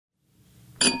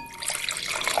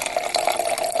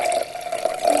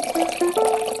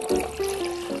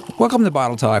Welcome to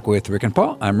Bottle Talk with Rick and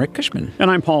Paul. I'm Rick Cushman. And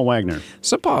I'm Paul Wagner.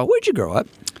 So, Paul, where'd you grow up?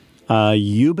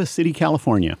 Yuba City,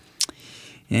 California.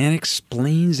 And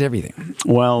explains everything.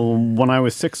 Well, when I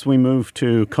was 6, we moved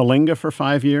to Coalinga for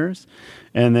 5 years,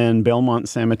 and then Belmont,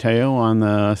 San Mateo on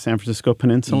the San Francisco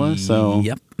Peninsula. So,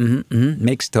 Yep.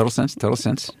 Makes total sense. Total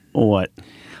sense. What?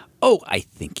 Oh, I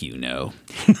think you know.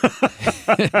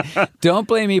 Don't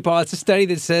blame me, Paul. It's a study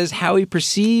that says how we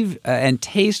perceive and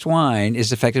taste wine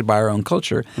is affected by our own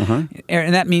culture.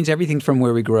 And that means everything from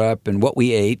where we grew up and what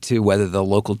we ate to whether the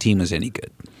local team was any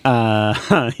good.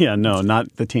 Yeah, no,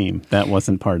 not the team. That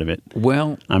wasn't part of it.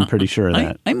 Well, I'm pretty sure of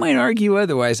that. I might argue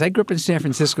otherwise. I grew up in San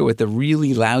Francisco with the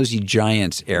really lousy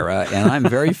Giants era, and I'm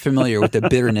very familiar with the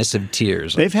bitterness of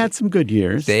tears. They've had some good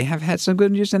years. They have had some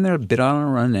good years, and they're a bit on a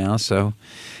run now, so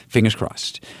fingers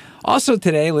crossed. Also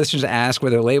today, listeners ask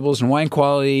whether labels and wine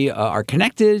quality are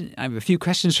connected. I have a few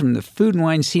questions from the food and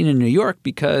wine scene in New York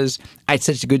because I had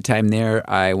such a good time there.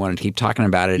 I wanted to keep talking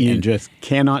about it. You just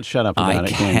cannot shut up about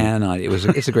it. I cannot.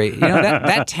 It's a great.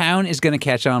 That town is going to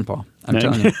catch on, Paul. I'm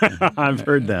telling you. I've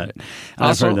heard that.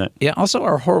 Yeah. Also,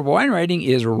 our horrible wine writing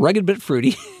is rugged but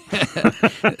fruity.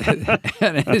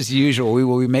 And as usual, we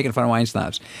will be making fun of wine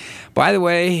snobs. By the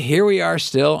way, here we are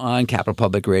still on Capital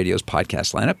Public Radio's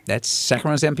podcast lineup. That's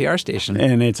Sacramento's NPR station.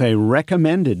 And it's a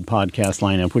recommended podcast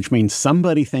lineup, which means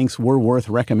somebody thinks we're worth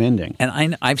recommending.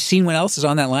 And I've seen what else is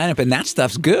on that lineup, and that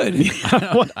stuff's good.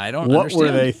 I don't understand. What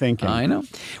were they thinking? I know.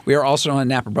 We are also on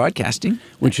Napa Broadcasting.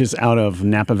 Which is out of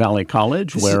Napa Valley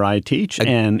College, where I teach,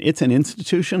 and it's an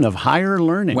institution of higher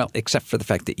learning. Well, except for the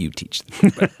fact that you teach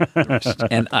them.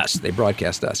 And us. They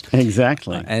broadcast us.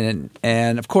 Exactly.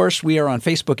 And of course, we are on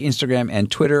Facebook, Instagram,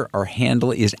 and Twitter. Our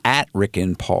handle is at Rick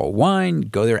and Paul Wine.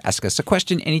 Go there, ask us a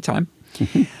question anytime.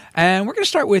 And we're going to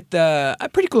start with a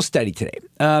pretty cool study today.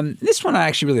 This one I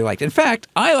actually really liked. In fact,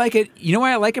 I like it. You know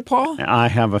why I like it, Paul? I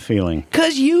have a feeling.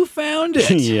 Because you found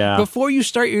it. Yeah. Before you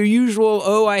start your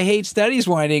usual, I hate studies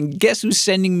whining, guess who's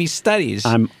sending me studies?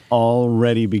 I'm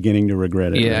already beginning to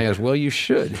regret it. Yeah, I guess, well, you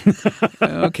should.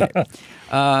 Okay.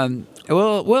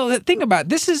 Well, think about it.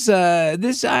 This is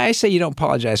this. I say you don't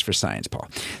apologize for science, Paul.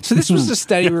 So this was a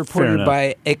study reported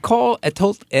by École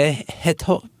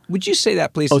Hôtel. Would you say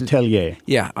that, please? Hotelier.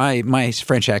 Yeah, my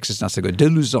French accent's not so good. De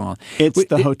Lausanne. It's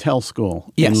the hotel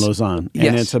school in Lausanne,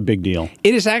 and it's a big deal.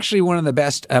 It is actually one of the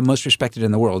best, most respected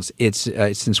in the world. It's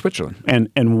in Switzerland.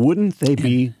 And wouldn't they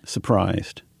be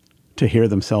surprised to hear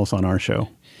themselves on our show?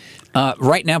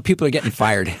 Right now, people are getting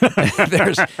fired.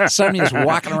 There's somebody just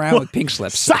walking around with pink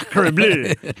slips. Sacre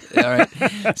bleu! All right.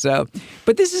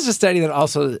 But this is a study that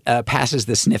also passes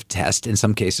the sniff test in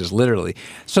some cases, literally.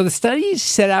 So the study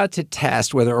set out to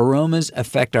test whether aromas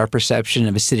affect our perception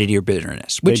of acidity or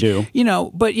bitterness. Which, they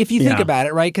do. But if you think about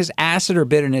it, right, because acid or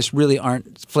bitterness really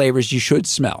aren't flavors you should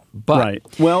smell. But,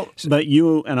 right. Well, but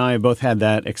you and I both had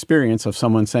that experience of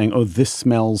someone saying, oh, this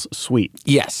smells sweet.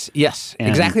 Yes. And,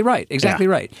 exactly right.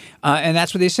 Right. And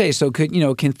that's what they say. So,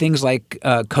 can things like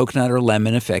coconut or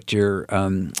lemon affect your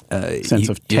sense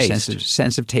of taste?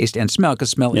 Sense of taste and smell,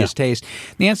 because smell is taste.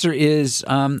 The answer is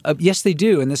yes, they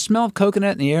do. And the smell of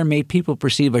coconut in the air made people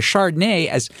perceive a Chardonnay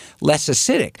as less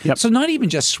acidic. Yep. So not even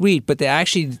just sweet, but they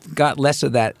actually got less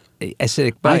of that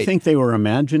acidic bite. I think they were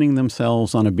imagining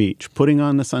themselves on a beach, putting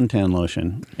on the suntan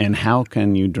lotion, and how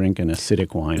can you drink an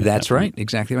acidic wine? That's right.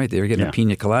 Exactly right. They were getting a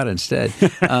pina colada instead.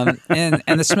 And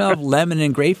the smell of lemon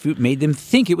and grapefruit made them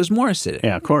think it was more acidic.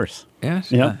 Yeah, of course.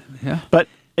 Yes. Yeah. Yeah. But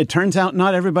it turns out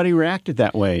not everybody reacted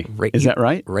that way. Is that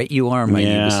right? Right you are, my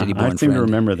Yuba City born friend. I seem to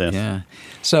remember this. Yeah.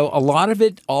 So a lot of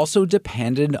it also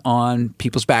depended on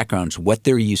people's backgrounds, what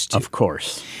they're used to. Of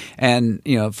course. And,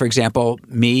 for example,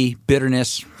 me,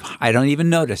 bitterness, I don't even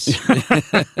notice.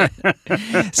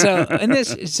 So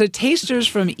tasters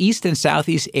from East and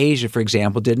Southeast Asia, for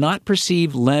example, did not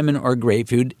perceive lemon or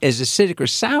grapefruit as acidic or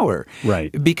sour.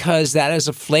 Right. Because that is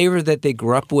a flavor that they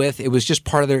grew up with. It was just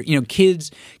part of their,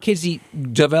 kids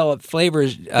develop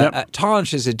flavors,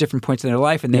 tolerances at different points in their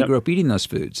life, and they grew up eating those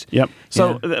foods. Yep.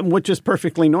 So, which is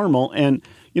perfectly normal. And,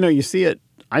 you see it.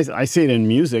 I see it in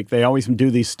music. They always do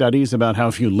these studies about how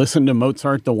if you listen to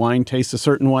Mozart, the wine tastes a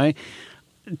certain way.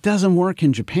 It doesn't work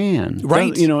in Japan.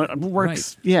 Right. It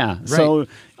works. Right. Yeah. Right. So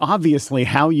obviously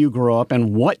how you grow up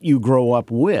and what you grow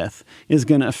up with is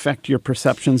going to affect your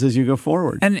perceptions as you go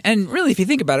forward. And really, if you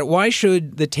think about it, why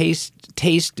should the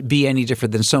taste be any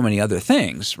different than so many other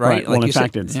things, right? Well, in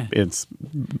fact, it's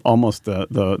almost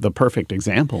the perfect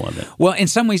example of it. Well, in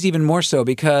some ways even more so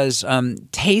because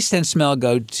taste and smell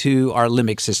go to our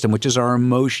limbic system, which is our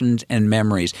emotions and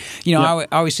memories. I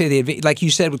always say, like you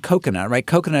said with coconut, right?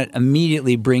 Coconut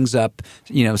immediately brings up,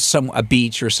 a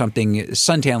beach or something,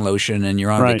 suntan lotion, and you're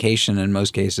on Right. vacation in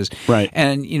most cases. Right.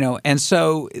 And, and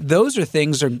so those are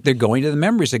things, they're going to the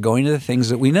memories, they're going to the things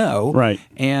that we know. Right.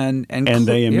 And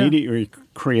they immediately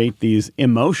create these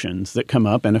emotions that come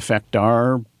up and affect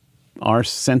our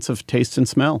sense of taste and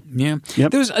smell. Yeah.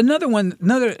 Yep. There was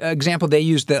another example they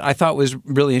used that I thought was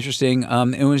really interesting.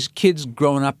 It was kids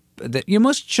growing up that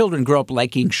most children grow up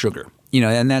liking sugar.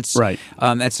 And that's right.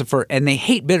 And they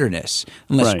hate bitterness,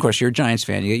 unless right. of course you're a Giants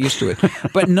fan, you get used to it.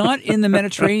 But not in the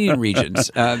Mediterranean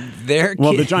regions.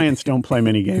 The Giants don't play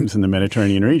many games in the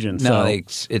Mediterranean region. No,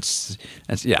 so.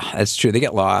 that's true. They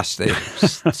get lost. They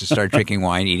start drinking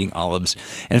wine, eating olives.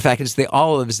 And in fact, it's the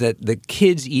olives that the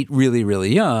kids eat really,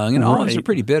 really young, and olives are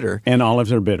pretty bitter. And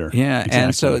olives are bitter. Yeah, exactly.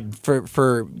 And so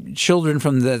for children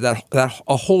from that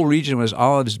a whole region was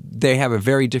olives, they have a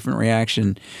very different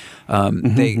reaction.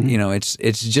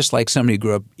 It's just like somebody who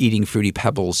grew up eating Fruity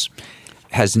Pebbles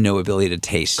has no ability to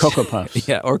taste Cocoa Puffs.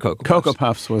 Yeah, or Cocoa Puffs. Cocoa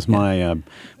Puffs was my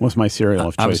cereal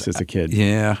of choice as a kid.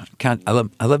 Yeah, I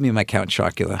love me my Count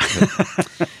Chocula.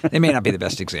 They may not be the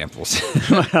best examples.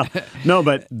 Well, no,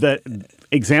 but the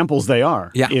examples they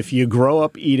are. Yeah. If you grow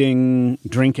up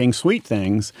drinking sweet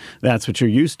things, that's what you're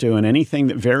used to, and anything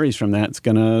that varies from that's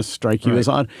going to strike you as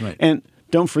odd. Right. And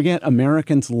don't forget,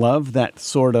 Americans love that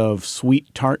sort of sweet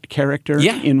tart character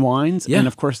in wines. Yeah. And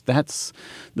of course, that's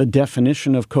the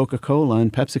definition of Coca-Cola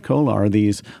and Pepsi-Cola are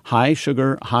these high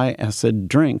sugar, high acid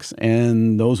drinks.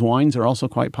 And those wines are also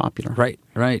quite popular.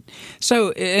 Right.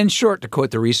 So, in short, to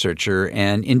quote the researcher,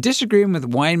 and in disagreement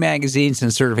with wine magazines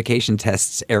and certification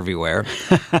tests everywhere,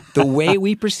 the way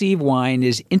we perceive wine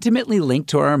is intimately linked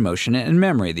to our emotion and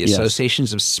memory. The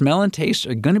associations of smell and taste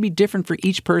are going to be different for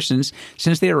each person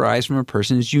since they arise from a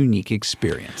person's unique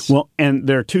experience. Well, and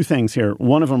there are two things here.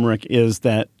 One of them, Rick, is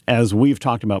that, as we've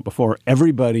talked about before,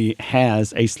 everybody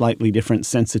has a slightly different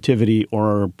sensitivity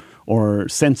or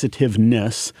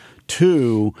sensitiveness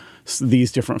to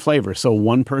these different flavors. So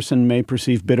one person may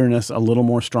perceive bitterness a little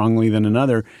more strongly than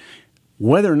another.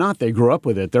 Whether or not they grew up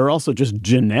with it, there are also just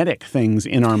genetic things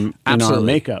in our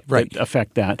makeup that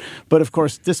affect that. But of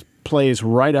course, this plays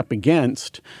right up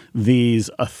against these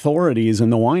authorities in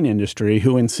the wine industry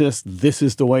who insist this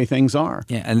is the way things are.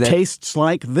 Yeah, and tastes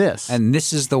like this. And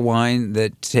this is the wine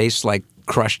that tastes like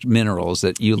crushed minerals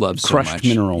that you love so much. Crushed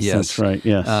minerals, yes. That's right,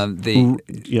 yes.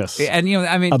 Yes. And,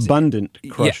 abundant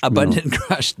crushed abundant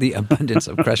crushed, the abundance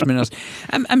of crushed minerals.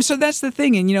 So that's the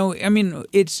thing. And,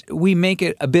 we make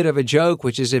it a bit of a joke,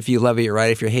 which is if you love it, you're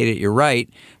right. If you hate it, you're right.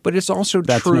 But it's also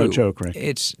that's true. That's no joke, Rick.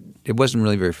 It wasn't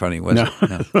really very funny, was it?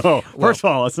 No. First of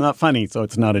all, it's not funny, so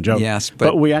it's not a joke. Yes,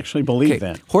 but we actually believe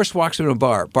that. Horse walks into a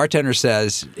bar. Bartender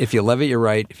says, if you love it, you're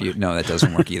right. No, that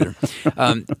doesn't work either.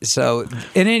 So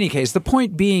in any case, the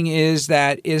point being is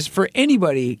for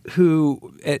anybody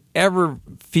who ever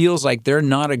feels like they're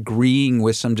not agreeing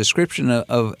with some description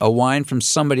of a wine from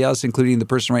somebody else, including the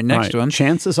person right next to them.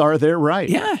 Chances are they're right.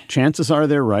 Yeah. Chances are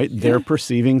they're right. They're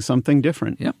perceiving something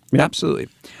different. Yeah, absolutely.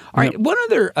 All right, one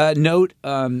other note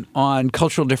on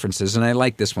cultural differences, and I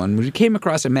like this one. We came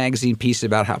across a magazine piece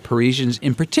about how Parisians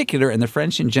in particular and the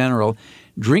French in general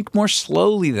drink more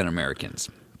slowly than Americans.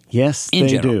 Yes,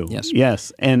 they do.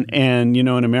 Yes. And in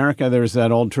America, there's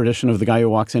that old tradition of the guy who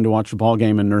walks in to watch a ball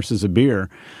game and nurses a beer.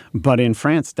 But in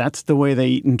France, that's the way they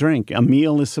eat and drink. A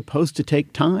meal is supposed to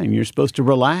take time. You're supposed to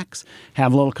relax,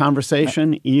 have a little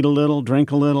conversation, eat a little,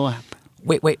 drink a little.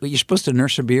 Wait, you're supposed to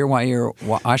nurse a beer while you're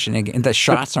washing it, and the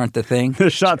shots aren't the thing? The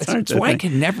shots aren't the thing. That's why I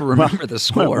can never remember the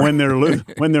score. When they're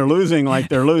losing like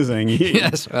they're losing,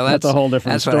 yes, well, that's a whole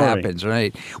different story. That's what happens,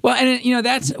 right? Well, and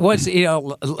that's what's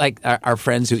like our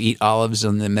friends who eat olives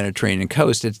on the Mediterranean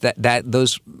coast. It's that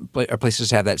those are places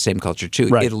have that same culture too.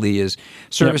 Right. Italy is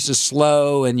service is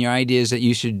slow, and your idea is that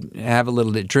you should have a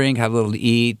little to drink, have a little to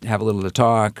eat, have a little to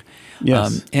talk.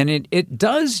 Yes, and it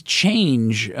does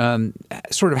change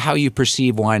sort of how you perceive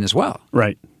wine as well.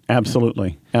 Right.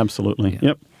 Absolutely. Yeah.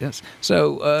 Yep. Yes.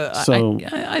 So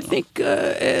I think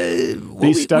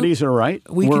these studies are right.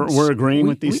 We're agreeing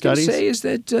with these studies. What we can say is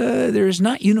that there is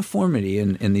not uniformity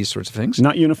in these sorts of things.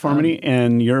 Not uniformity,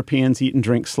 and Europeans eat and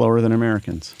drink slower than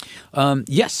Americans.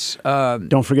 Yes.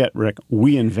 Don't forget, Rick,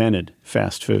 we invented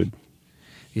fast food.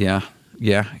 Yeah.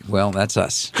 Yeah, well, that's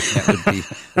us.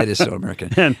 That is so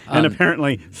American. And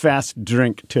apparently fast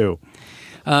drink, too.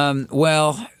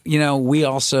 Well, we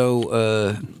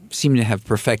also seem to have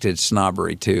perfected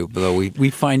snobbery, too, though we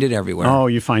find it everywhere. Oh,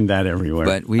 you find that everywhere.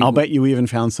 But I'll bet you even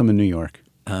found some in New York.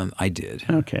 I did.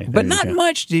 Okay, but there you not go.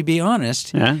 much, to be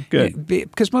honest. Yeah, good.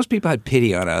 Because most people had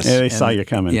pity on us. Yeah, they saw you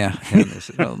coming. Yeah. And they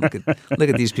said, oh, look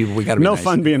at these people. We got to be No nice.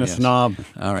 fun being a Yes. snob.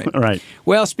 All right. Right.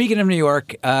 Well, speaking of New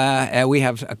York, we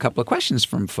have a couple of questions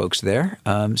from folks there.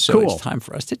 So Cool. it's time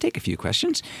for us to take a few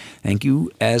questions. Thank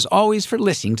you, as always, for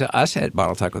listening to us at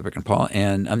Bottle Talk with Rick and Paul.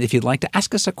 And if you'd like to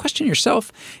ask us a question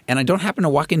yourself, and I don't happen to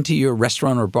walk into your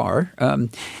restaurant or bar,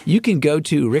 you can go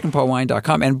to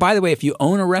rickandpaulwine.com. And by the way, if you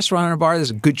own a restaurant or a bar,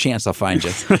 there's a good chance I'll find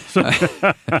you.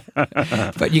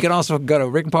 But you can also go to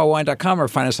rickandpaulwine.com or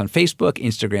find us on Facebook,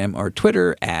 Instagram, or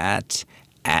Twitter at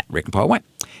Rick and Paul Wine.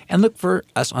 And look for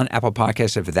us on Apple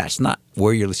Podcasts if that's not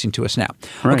where you're listening to us now.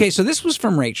 Right. Okay, so this was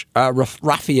from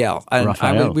Raphael. And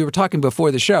Raphael. we were talking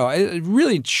before the show. A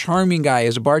really charming guy.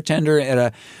 He's a bartender at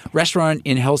a restaurant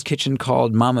in Hell's Kitchen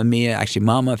called Mamma Mia. Actually,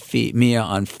 Mia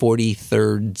on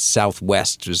 43rd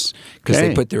Southwest, because they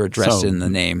Okay. put their address So, in the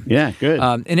name. Yeah, good.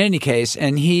 In any case,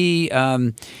 and he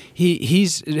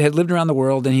had lived around the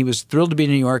world, and he was thrilled to be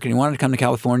in New York, and he wanted to come to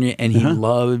California, and he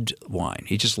loved wine.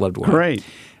 He just loved wine. Great.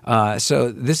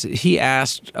 So he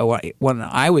asked when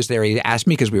I was there. He asked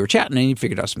me because we were chatting, and he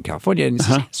figured out some California. And he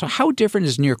says, "So how different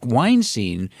is New York wine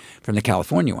scene from the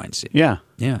California wine scene?" Yeah.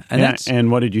 Yeah, and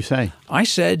And what did you say? I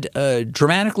said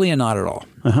dramatically and not at all.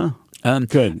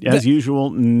 Good. As usual,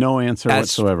 no answer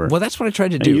whatsoever. Well, that's what I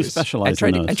tried to do. you is specialize I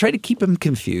tried in those. I tried to keep him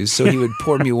confused so he would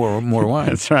pour me more wine.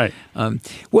 That's right.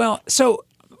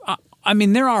 I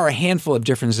mean, there are a handful of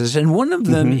differences, and one of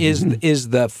them is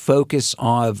the focus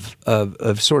of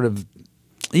sort of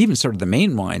even sort of the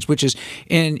main wines, which is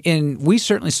we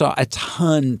certainly saw a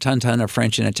ton of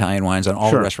French and Italian wines on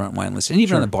all the restaurant wine lists, and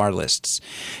even on the bar lists.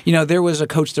 You know, there was a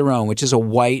Côtes du Rhône, which is a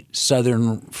white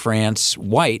Southern France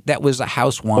white that was a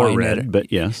house wine. Or red,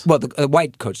 but yes. Well, the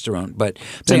white Côtes du Rhône, but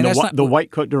And the white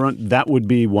Côte du Rhône, that would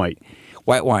be white.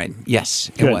 white wine.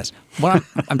 Yes, Good. it was. What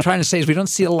I'm trying to say is we don't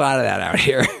see a lot of that out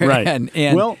here. Right. and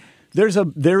well,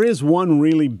 there is one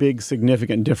really big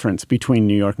significant difference between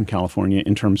New York and California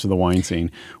in terms of the wine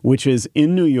scene, which is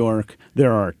in New York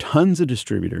there are tons of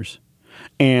distributors,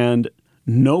 and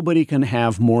nobody can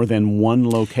have more than one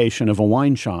location of a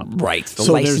wine shop. Right. The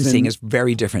So licensing is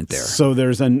very different there. So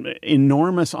there's an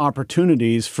enormous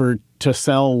opportunities to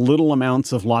sell little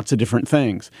amounts of lots of different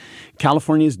things.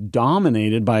 California is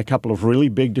dominated by a couple of really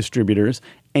big distributors,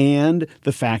 and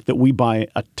the fact that we buy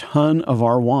a ton of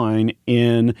our wine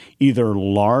in either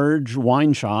large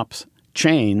wine shops,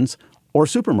 chains, or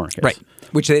supermarkets. Right,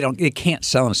 which they can't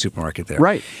sell in a supermarket there.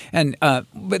 Right. And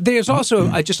but there's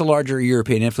also just a larger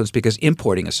European influence because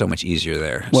importing is so much easier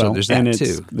there. Well, so there's that and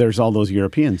too. There's all those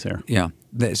Europeans there. Yeah,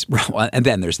 and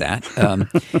then there's that.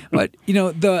 But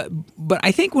but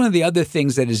I think one of the other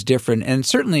things that is different, and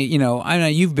certainly I know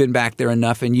you've been back there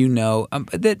enough, and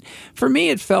that for me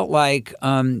it felt like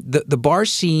the bar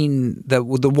scene, the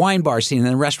wine bar scene, and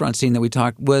the restaurant scene that we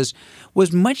talked was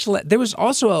much less. There was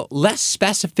also a less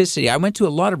specificity. I went to a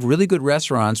lot of really good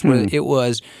restaurants where it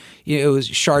was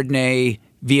Chardonnay,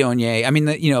 Viognier,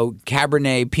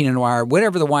 Cabernet, Pinot Noir,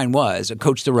 whatever the wine was, a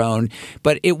Côtes du Rhône,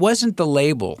 but it wasn't the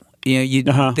label.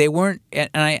 They weren't,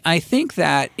 and I think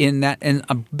that in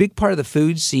a big part of the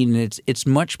food scene, it's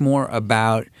much more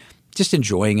about just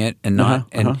enjoying it and not.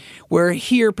 Where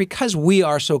here, because we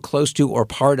are so close to or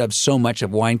part of so much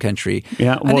of wine country,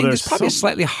 I think there's probably a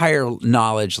slightly higher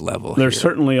knowledge level. There's here.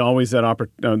 certainly always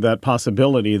that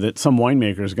possibility that some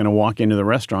winemaker is going to walk into the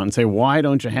restaurant and say, "Why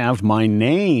don't you have my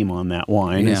name on that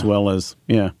wine?" As well as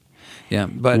Yeah,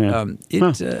 but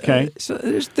okay. So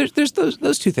there's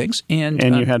those two things, and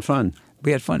you had fun.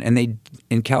 We had fun, and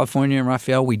in California and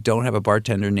Raphael, we don't have a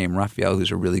bartender named Raphael who's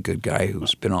a really good guy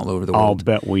who's been all over the world. I'll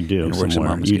bet we do and works in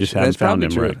somewhere. Mama's You Kitchen. just haven't found him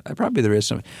true. Probably there is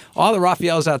some. All the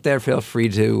Raphaels out there, feel free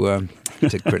to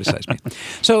criticize me.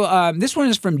 So this one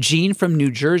is from Jean from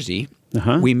New Jersey.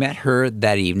 We met her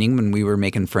that evening when we were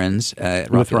making friends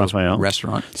at Raphael's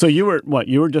restaurant. So you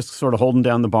were just sort of holding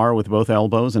down the bar with both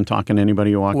elbows and talking to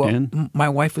anybody who walked in? My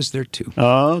wife was there too.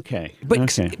 Oh, okay.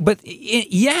 But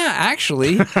yeah,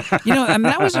 actually, and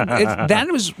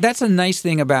that's a nice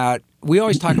thing about. We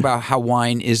always talk about how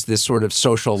wine is this sort of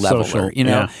social leveler,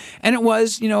 and it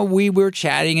was, we were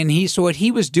chatting, and what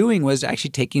he was doing was actually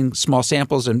taking small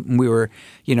samples, and we were,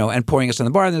 and pouring us on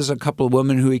the bar. And there's a couple of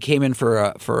women who he came in for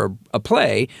a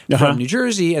play from New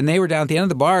Jersey, and they were down at the end of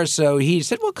the bar. So he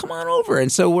said, "Well, come on over."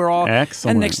 And so we're all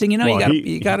excellent. And next thing you know,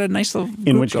 you got a nice little group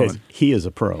in which going. case he is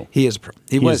a pro. He is a pro.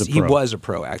 He was a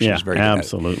pro. Actually, yeah, he was very good at it.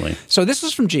 absolutely. So this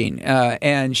was from Jean,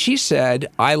 and she said,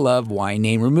 "I love wine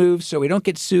name removed, so we don't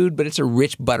get sued, but it's a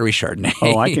rich, buttery Chardonnay.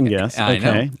 Oh, I can guess. I know.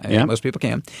 Okay. I mean, Yeah. most people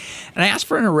can. And I asked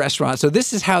for it in a restaurant. So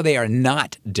this is how they are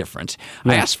not different.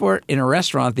 I asked for it in a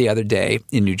restaurant the other day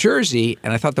in New Jersey,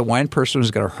 and I thought the wine person was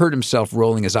going to hurt himself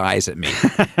rolling his eyes at me.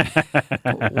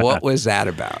 What was that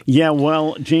about? Yeah,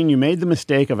 well, Gene, you made the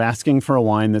mistake of asking for a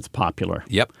wine that's popular.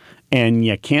 Yep. And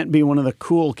you can't be one of the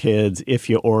cool kids if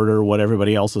you order what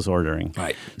everybody else is ordering.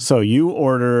 Right. So you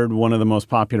ordered one of the most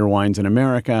popular wines in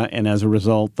America, and as a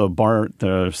result,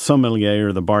 the sommelier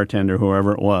or the bartender,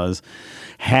 whoever it was,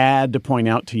 had to point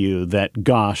out to you that,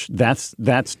 gosh,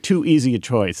 that's too easy a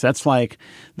choice. That's like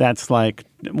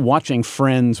watching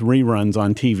Friends reruns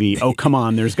on TV. Oh, come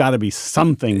on, there's got to be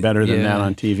something better than that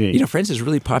on TV. You know, Friends is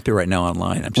really popular right now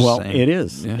online. I'm just saying. It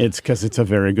is. Yeah. It's because it's a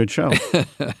very good show.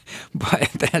 But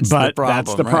that's But the problem.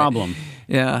 that's the right? problem.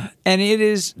 Yeah, and it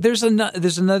is. There's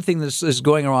another thing that's is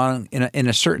going on in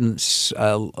a certain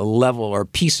level or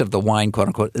piece of the wine, quote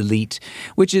unquote, elite,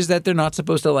 which is that they're not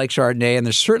supposed to like Chardonnay, and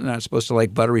they're certainly not supposed to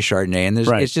like buttery Chardonnay, and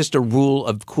it's just a rule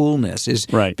of coolness. Is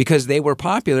because they were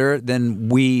popular, then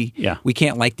we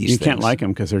can't like these. You things. can't like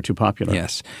them because they're too popular.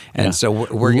 Yes, and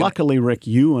so we're luckily, Rick,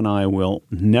 you and I will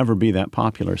never be that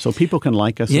popular, so people can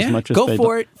like us as much as go they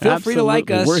for it. Feel free to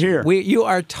like us. We're here. You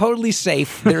are totally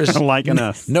safe. There's liking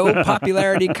us. No popularity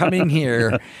coming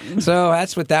here. So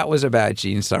that's what that was about,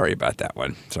 Gene. Sorry about that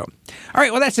one. So, all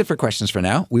right. Well, that's it for questions for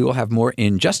now. We will have more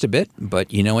in just a bit,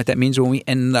 but you know what that means when we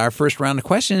end our first round of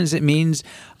questions? It means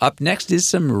up next is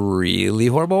some really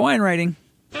horrible wine writing.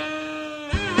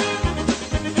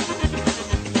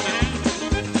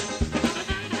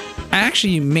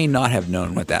 Actually, you may not have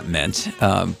known what that meant,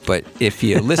 but if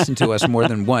you listen to us more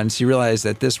than once, you realize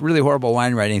that this really horrible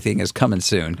wine writing thing is coming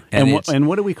soon. And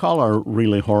what do we call our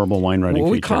really horrible wine writing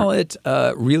feature? We call it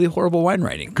really horrible wine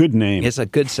writing. Good name. It's a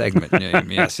good segment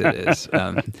name. Yes, it is.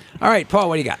 All right, Paul,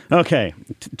 what do you got? Okay,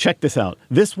 check this out.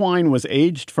 This wine was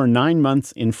aged for 9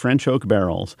 months in French oak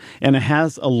barrels, and it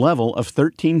has a level of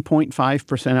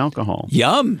 13.5% alcohol.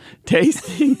 Yum!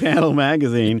 Tasting Panel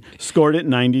Magazine scored it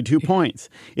 92 points.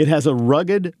 It has a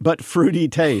rugged but fruity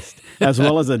taste, as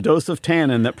well as a dose of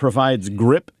tannin that provides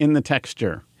grip in the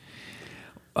texture.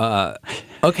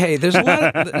 Okay, there's a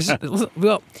lot of...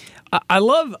 Well, I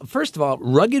love, first of all,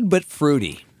 rugged but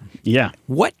fruity. Yeah.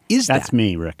 What is that? That's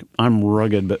me, Rick. I'm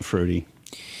rugged but fruity.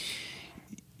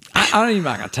 I'm even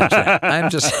not going to touch that. I'm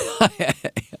just...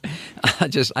 I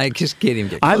just can't even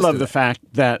get close I love to the that. fact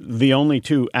that the only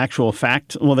two actual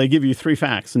facts, well, they give you 3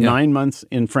 facts, 9 months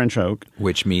in French oak,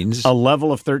 Which means... a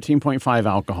level of 13.5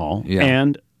 alcohol,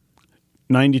 and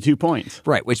 92 points.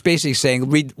 Right, which basically is saying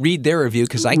read their review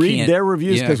because I can't... Read their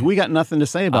reviews because we got nothing to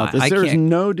say about this. There's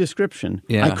no description.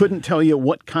 Yeah. I couldn't tell you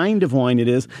what kind of wine it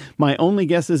is. My only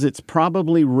guess is it's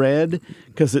probably red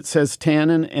because it says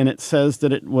tannin and it says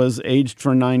that it was aged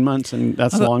for 9 months, and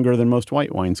that's longer than most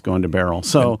white wines go into barrel.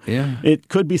 So it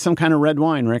could be some kind of red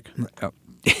wine, Rick.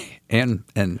 And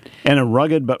a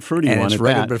rugged but fruity one. And it's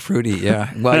rugged but fruity,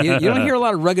 yeah. Well, you don't hear a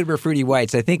lot of rugged but fruity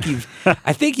whites. I think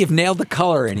you've nailed the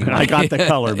color anyway. I got the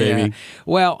color, baby. Yeah.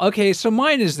 Well, okay, so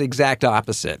mine is the exact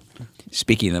opposite.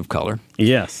 Speaking of color.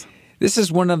 Yes. This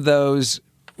is one of those,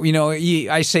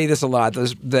 I say this a lot,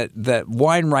 that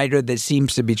wine writer that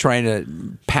seems to be trying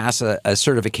to pass a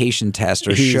certification test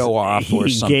or show off or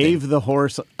something. He gave the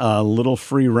horse a little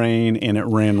free rein, and it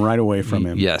ran right away from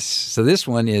him. Yes. So this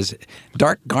one is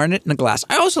dark garnet in the glass.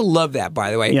 I also love that,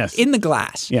 by the way. Yes. In the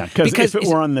glass. Yeah, because if it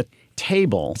were on the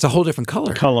table... It's a whole different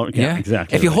color. Yeah,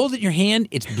 exactly. If you hold it in your hand,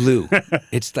 it's blue.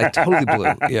 It's like totally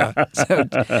blue. Yeah. So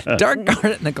dark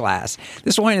garnet in the glass.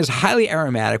 This wine is highly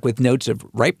aromatic with notes of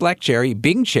ripe black cherry,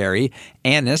 Bing cherry,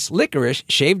 anise, licorice,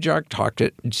 shaved dark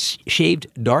chocolate.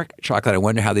 I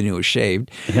wonder how they knew it was shaved.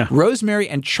 Yeah. Rosemary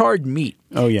and charred meat.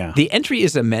 Oh, yeah. The entry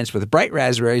is immense with bright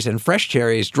raspberries and fresh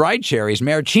cherries, dried cherries,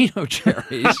 maraschino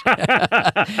cherries,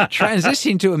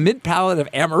 transitioning to a mid-palate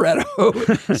of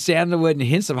amaretto, sandalwood, and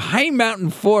hints of high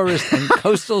mountain forest and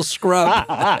coastal scrub.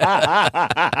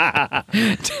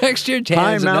 Textured tannins.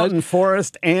 High mountain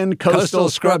forest and coastal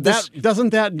scrub.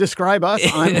 Doesn't that describe us?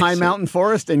 I'm high mountain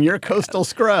forest and you're coastal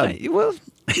scrub. Well...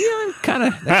 Yeah, that's kind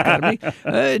of me.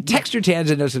 Texture tans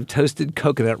and notes of toasted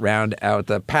coconut round out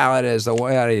the palate as the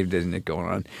way isn't it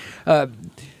going on?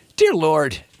 Dear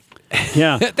Lord.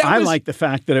 Yeah, I like the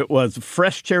fact that it was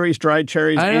fresh cherries, dried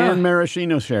cherries, and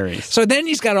maraschino cherries. So then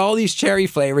he's got all these cherry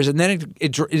flavors, and then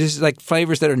it is like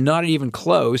flavors that are not even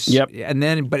close. Yep.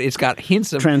 But it's got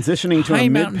hints of transitioning to a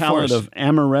mid-palate of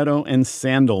amaretto and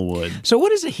sandalwood. So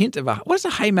what is a hint of what does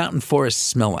a high mountain forest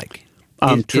smell like?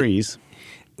 Trees.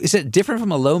 Is it different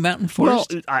from a low mountain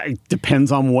forest? Well, it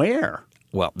depends on where.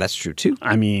 Well, that's true too.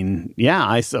 I mean, yeah,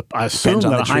 I assume Depends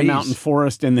on that the a high trees. mountain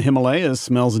forest in the Himalayas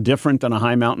smells different than a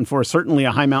high mountain forest. Certainly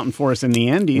a high mountain forest in the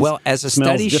Andes. Well, as a smells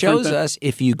study different shows than- us,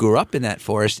 if you grew up in that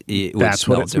forest, it would That's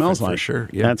smell what it smells different like. for sure.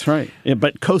 Yeah. That's right. Yeah,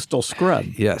 but coastal scrub.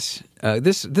 Yes. That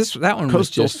one was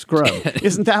Coastal just Scrub.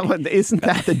 Isn't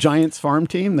that the Giants farm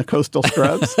team, the Coastal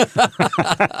Scrubs? No,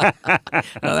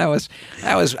 that was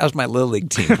my little league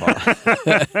team, Paul.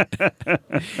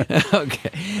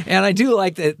 Okay, and I do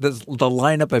like the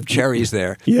lineup of cherries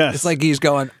there. Yes. It's like he's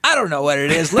going, I don't know what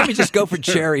it is. Let me just go for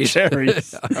cherries.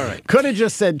 Cherries. All right. Could have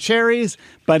just said cherries,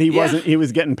 but he wasn't. He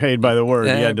was getting paid by the word.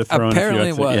 He had to throw Apparently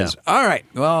in a few extra. was. All right.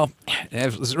 Well,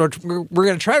 we're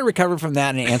going to try to recover from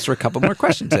that and answer a couple more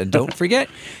questions. And don't forget,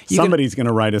 Somebody's going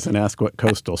to write us and ask what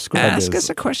Coastal Scrub is. ask us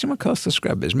a question what coastal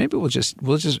scrub is. Maybe we'll just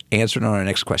answer it on our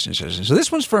next question session. So this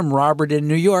one's from Robert in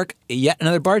New York, yet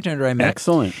another bartender I met.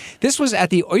 Excellent. This was at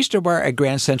the Oyster Bar at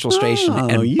Grand Central Station. Oh,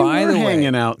 And you by were the way,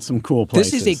 hanging out some cool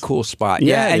places. this is a cool spot.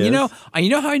 Yeah, and it you know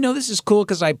is. how I know this is cool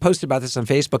because I posted about this on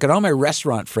Facebook, and all my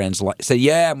restaurant friends said,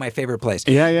 "Yeah, my favorite place."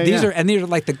 Yeah. These are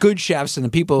like the good chefs and the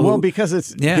people. Well, who, because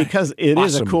it Yeah. is a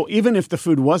Awesome. cool. Even if the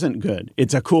food wasn't good,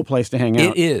 it's a cool place to hang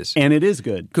out. It is. and it is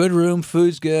good. good room,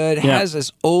 food's good, Yeah. has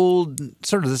this old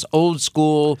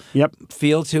school Yep.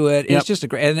 feel to it. Yep. It's just a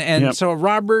great and Yep. so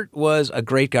Robert was a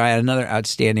great guy, another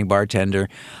outstanding bartender,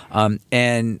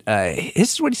 and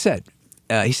this is what he said.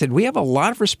 He said, "We have a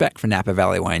lot of respect for Napa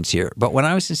Valley wines here, but when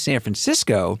I was in San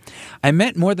Francisco, I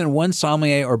met more than one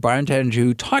sommelier or bartender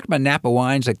who talked about Napa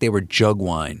wines like they were jug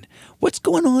wine. What's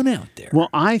going on out there?" Well,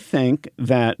 I think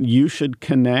that you should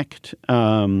connect,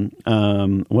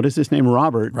 what is his name,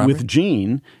 Robert? With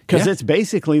Gene, because Yeah. it's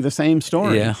basically the same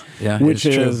story. Yeah, Which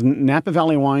it's true. is Napa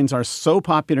Valley wines are so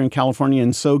popular in California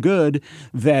and so good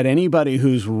that anybody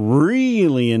who's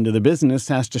really into the business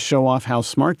has to show off how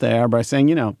smart they are by saying,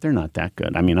 they're not that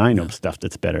good. I mean, I know stuff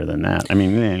that's better than that. I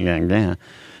mean, yeah.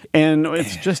 And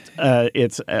it's just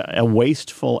it's a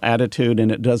wasteful attitude,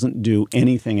 and it doesn't do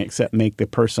anything except make the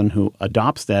person who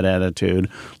adopts that attitude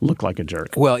look like a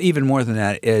jerk. Well, even more than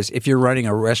that is if you're running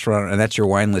a restaurant and that's your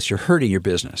wine list, you're hurting your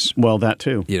business. Well, that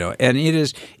too. And it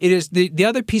is the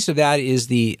other piece of that is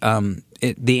the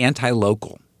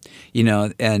anti-local.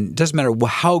 And it doesn't matter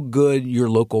how good your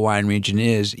local wine region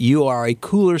is, you are a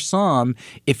cooler som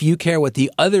if you care what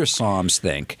the other soms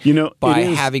think by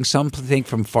having something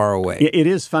from far away. It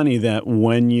is funny that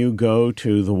when you go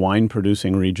to the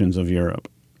wine-producing regions of Europe,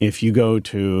 if you go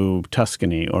to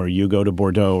Tuscany or you go to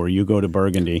Bordeaux or you go to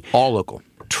Burgundy, all local.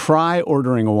 Try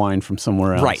ordering a wine from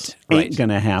somewhere else. Right. Ain't going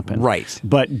to happen. Right.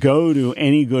 But go to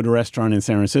any good restaurant in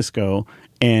San Francisco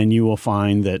and you will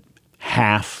find that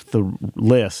half the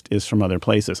list is from other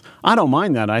places. I don't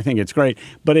mind that. I think it's great.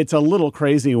 But it's a little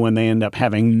crazy when they end up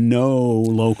having no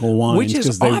local wines. Which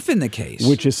is often the case.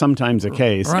 Which is sometimes the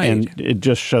case. Right. And it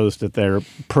just shows that they're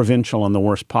provincial in the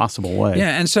worst possible way.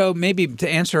 Yeah, and so maybe to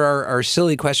answer our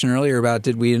silly question earlier about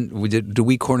do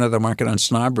we corner the market on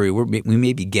snobbery, we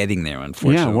may be getting there,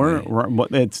 unfortunately.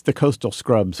 Yeah, it's the Coastal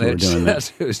Scrubs who are doing that. That's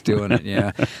who's doing it,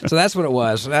 yeah. So that's what it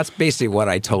was. So that's basically what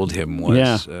I told him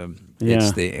was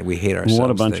we hate ourselves. What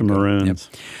a bunch of maroons.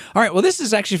 Yep. All right, well, this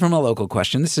is actually from a local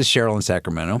question. This is Cheryl in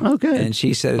Sacramento. Okay. And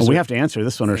she says... we have to answer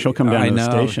this one or she'll come down to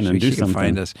the station and do she something. Can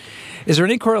find us. Is there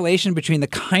any correlation between the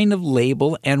kind of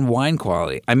label and wine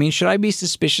quality? I mean, should I be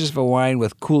suspicious of a wine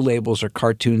with cool labels or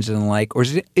cartoons and the like, or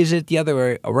is it the other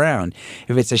way around?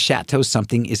 If it's a Chateau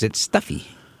something, is it stuffy?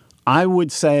 I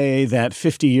would say that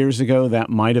 50 years ago that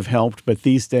might have helped, but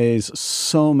these days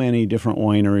so many different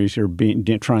wineries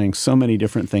are trying so many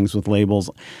different things with labels.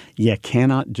 You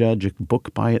cannot judge a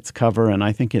book by its cover, and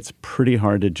I think it's pretty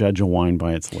hard to judge a wine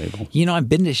by its label. I've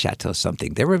been to Chateau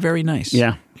something. They were very nice.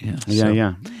 Yeah.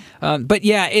 But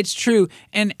yeah, it's true.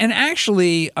 And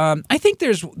actually, I think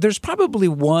there's probably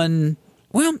one.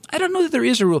 Well, I don't know that there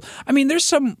is a rule. I mean, there's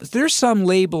some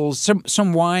labels,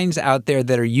 some wines out there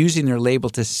that are using their label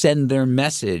to send their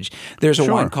message. There's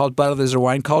a wine called Buttle. There's a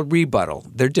wine called Rebuttal.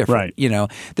 They're different. Right.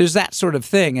 There's that sort of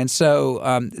thing. And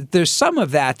so there's some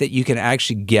of that you can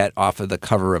actually get off of the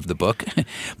cover of the book.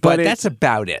 but that's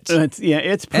about it.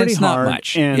 It's pretty hard. Not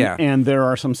much. And there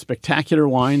are some spectacular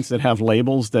wines that have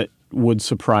labels that would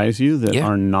surprise you that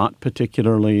are not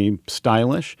particularly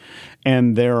stylish.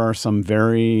 And there are some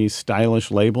very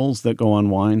stylish labels that go on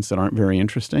wines that aren't very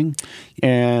interesting.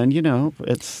 And,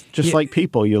 it's just like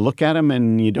people. You look at them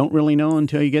and you don't really know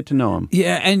until you get to know them.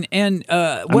 Yeah, and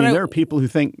there are people who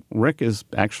think Rick is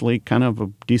actually kind of a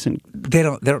decent... They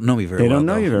don't know me very well. They don't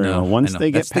know you very well. Once they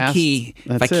get past... That's the key.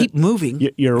 If I it. keep moving,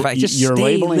 if I just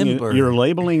stay limber... Your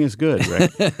labeling is good,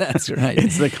 Rick. That's right.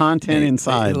 It's the content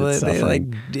inside that's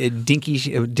suffering.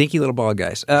 dinky little bald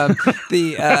guys. But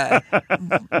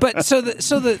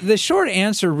the short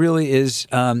answer really is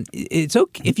it's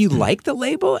okay if you like the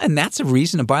label and that's a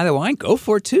reason to buy the wine. Go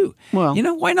for it too. Well,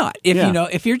 why not?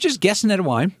 If you're just guessing at a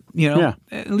wine,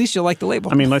 at least you'll like the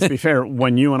label. I mean, let's be fair.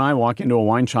 When you and I walk into a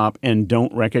wine shop and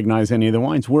don't recognize any of the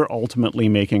wines, we're ultimately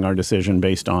making our decision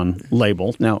based on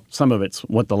label. Now, some of it's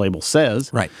what the label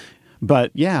says, right?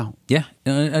 But yeah,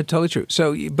 totally true.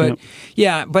 So, but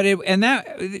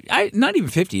not even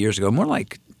 50 years ago, more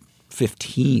like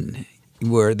 15,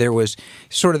 where there was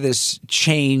sort of this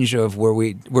change of where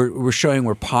we're showing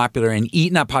we're popular and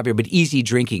not popular, but easy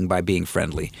drinking by being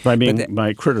friendly.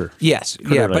 By Critter. Yes.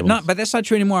 Critter labels. But that's not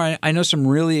true anymore. I know some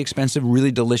really expensive,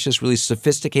 really delicious, really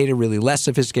sophisticated, really less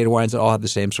sophisticated wines that all have the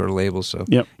same sort of labels. So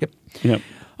Yep.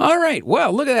 All right.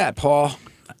 Well, look at that, Paul.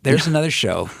 There's another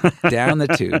show down the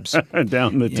tubes.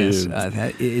 Down the tubes.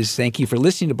 That is. Thank you for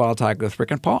listening to Bottle Talk with Rick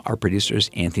and Paul. Our producer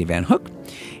is Anthony Van Hook.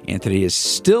 Anthony is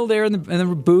still there in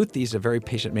the booth. He's a very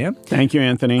patient man. Thank you,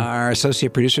 Anthony. Our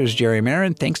associate producer is Jerry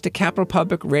Marin. Thanks to Capital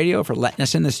Public Radio for letting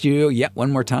us in the studio yet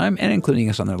one more time and including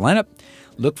us on their lineup.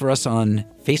 Look for us on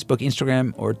Facebook,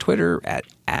 Instagram, or Twitter at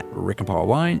Rick and Paul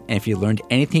Wine. And if you learned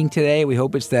anything today, we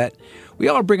hope it's that we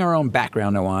all bring our own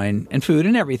background to wine and food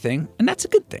and everything, and that's a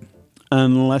good thing.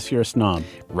 Unless you're a snob.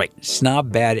 Right.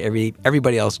 Snob bad,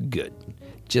 everybody else good.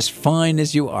 Just fine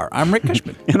as you are. I'm Rick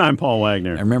Cushman. And I'm Paul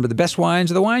Wagner. And remember, the best wines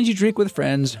are the wines you drink with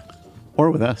friends. Or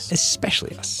with us.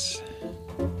 Especially us.